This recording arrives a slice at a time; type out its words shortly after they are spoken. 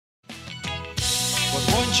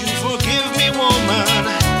Won't you forgive me, woman?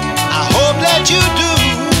 I hope that you do.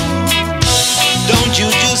 Don't you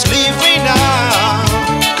just leave me now,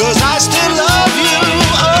 'cause I still love you.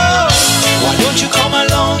 Oh, why don't you come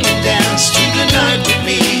along and dance through the night with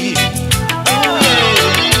me? Oh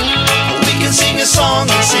yeah, we can sing a song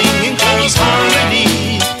and sing in close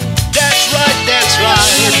harmony. That's right, that's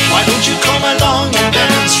right. Why don't you come along and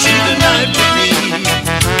dance through the night with me?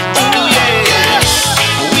 Oh yeah,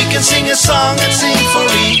 we can sing a song and sing for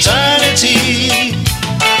eternity.